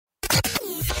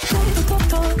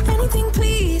Anything,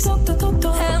 please.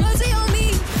 Have mercy on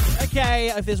me.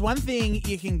 Okay, if there's one thing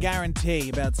you can guarantee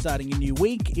about starting a new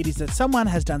week, it is that someone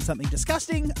has done something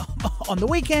disgusting on the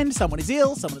weekend, someone is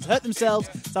ill, someone has hurt themselves,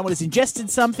 someone has ingested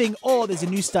something, or there's a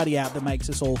new study out that makes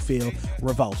us all feel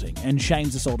revolting and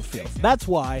shames us all to filth. That's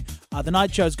why the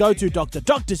Night Show's go-to doctor,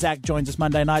 Dr. Zach, joins us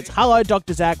Monday nights. Hello,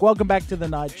 Dr. Zach. Welcome back to the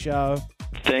Night Show.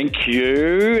 Thank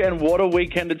you. And what a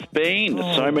weekend it's been.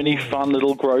 So many fun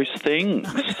little gross things.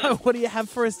 What do you have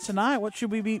for us tonight? What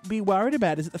should we be worried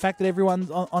about? Is it the fact that everyone's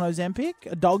on Ozempic?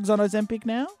 A dog's on Ozempic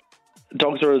now?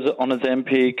 Dogs are on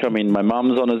Ozempic. I mean, my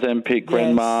mum's on Ozempic.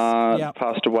 Grandma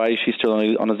passed away. She's still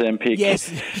on Ozempic. Yes.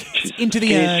 She's into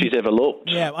the urn. She's ever looked.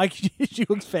 Yeah, she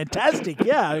looks fantastic.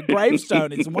 Yeah, a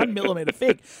gravestone is 1 millimetre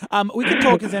thick. We can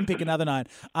talk Ozempic another night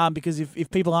because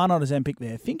if people aren't on Ozempic,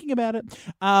 they're thinking about it.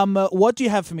 What do you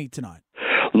have for me tonight?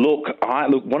 Look,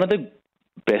 one of the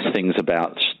best things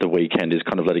about the weekend is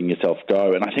kind of letting yourself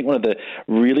go. And I think one of the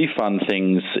really fun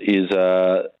things is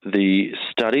the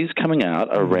studies coming out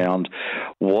around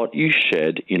what you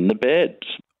shed in the bed.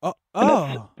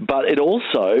 But it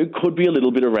also could be a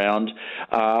little bit around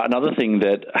another thing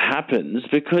that happens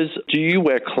because do you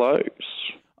wear clothes?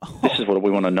 This is what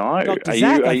we want to know. Dr.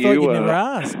 Zach, I thought you'd never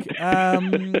ask.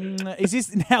 Is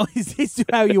this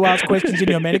how you ask questions in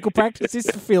your medical practice? This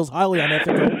feels highly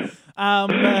unethical.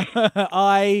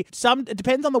 It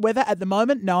depends on the weather. At the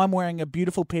moment, no, I'm wearing a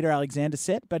beautiful Peter Alexander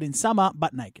set, but in summer,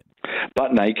 butt naked.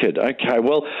 Butt naked. Okay.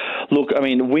 Well, look, I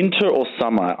mean, winter or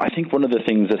summer, I think one of the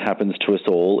things that happens to us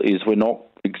all is we're not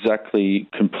exactly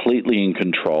completely in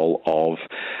control of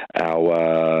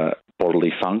our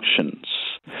bodily functions.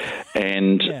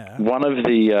 And one of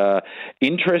the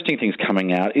interesting things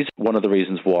coming out is one of the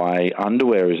reasons why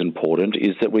underwear is important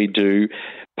is that we do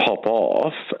pop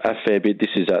off a fair bit.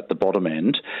 This is at the bottom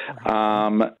end,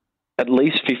 at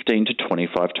least 15 to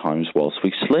 25 times whilst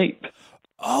we sleep.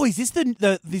 Oh, is this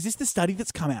the study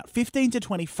that's come out? 15 to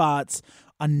 20 farts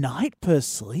a night per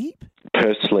sleep?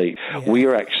 Per sleep. Yeah. We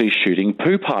are actually shooting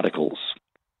poo particles.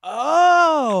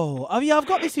 Oh, yeah, I've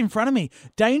got this in front of me.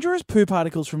 Dangerous poo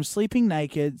particles from sleeping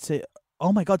naked.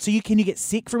 Oh, my God. So can you get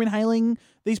sick from inhaling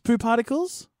these poo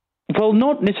particles? Well,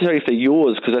 not necessarily for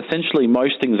yours, because essentially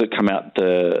most things that come out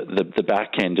the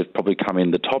back end have probably come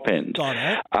in the top end. Got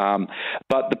it.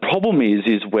 But the problem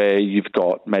is where you've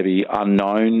got maybe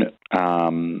unknown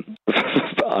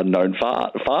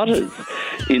farters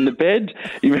in the bed.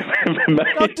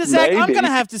 Dr. Zach, I'm going to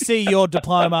have to see your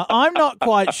diploma. I'm not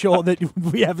quite sure that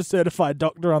we have a certified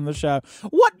doctor on the show.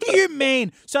 What do you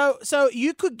mean? So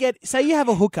you could say you have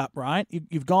a hookup, right?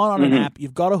 You've gone on an app,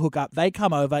 you've got a hookup, they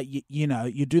come over,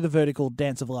 you do the vertical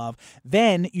dance of love,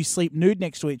 then you sleep nude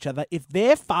next to each other. If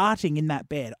they're farting in that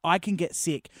bed, I can get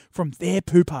sick from their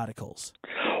poo particles.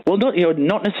 Well,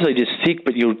 not necessarily just sick,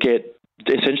 but you'll get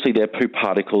essentially their poo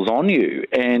particles on you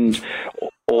and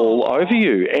all over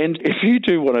you. And if you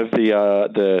do one of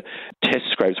the test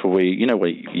scrapes where where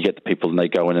you get the people and they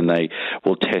go in and they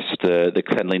will test the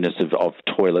cleanliness of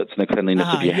toilets and the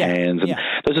cleanliness of your hands and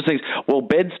those are things. Well,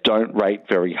 beds don't rate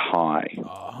very high.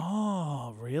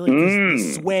 Oh, really? The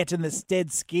sweat and the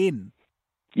dead skin.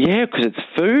 Yeah, because it's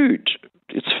food.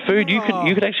 It's food. You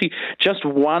could actually just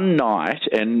one night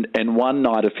and one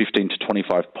night of 15 to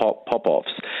 25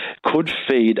 pop-offs could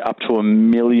feed up to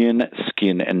 1 million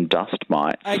skin and dust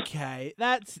mites. Okay,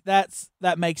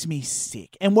 that makes me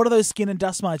sick. And what do those skin and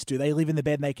dust mites do? They live in the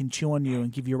bed and they can chew on you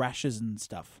and give you rashes and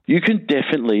stuff. You can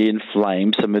definitely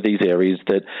inflame some of these areas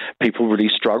that people really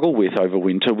struggle with over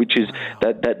winter, which is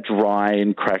that dry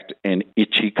and cracked and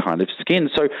itchy kind of skin.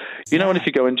 So, and if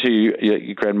you go into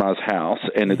your grandma's house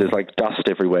and there's like dust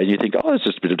everywhere, you think, it's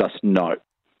just a bit of dust. No.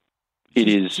 It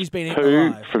is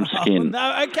poo from skin.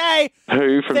 No, okay.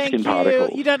 Poo from skin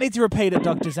particles. You don't need to repeat it,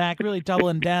 Dr. Zach. Really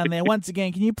doubling down there. Once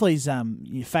again, can you please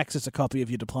you fax us a copy of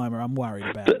your diploma? I'm worried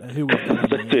about who we've got.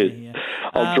 That's it. Yeah.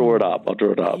 I'll draw it up.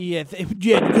 Yeah,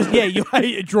 because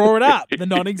you draw it up. The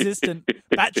non-existent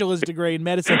bachelor's degree in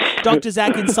medicine. Dr.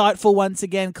 Zach, insightful once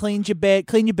again. Clean your beds,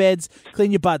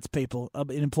 clean your butts, people. An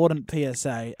important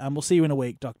PSA. We'll see you in a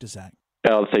week, Dr. Zach.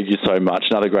 Oh, thank you so much.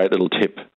 Another great little tip.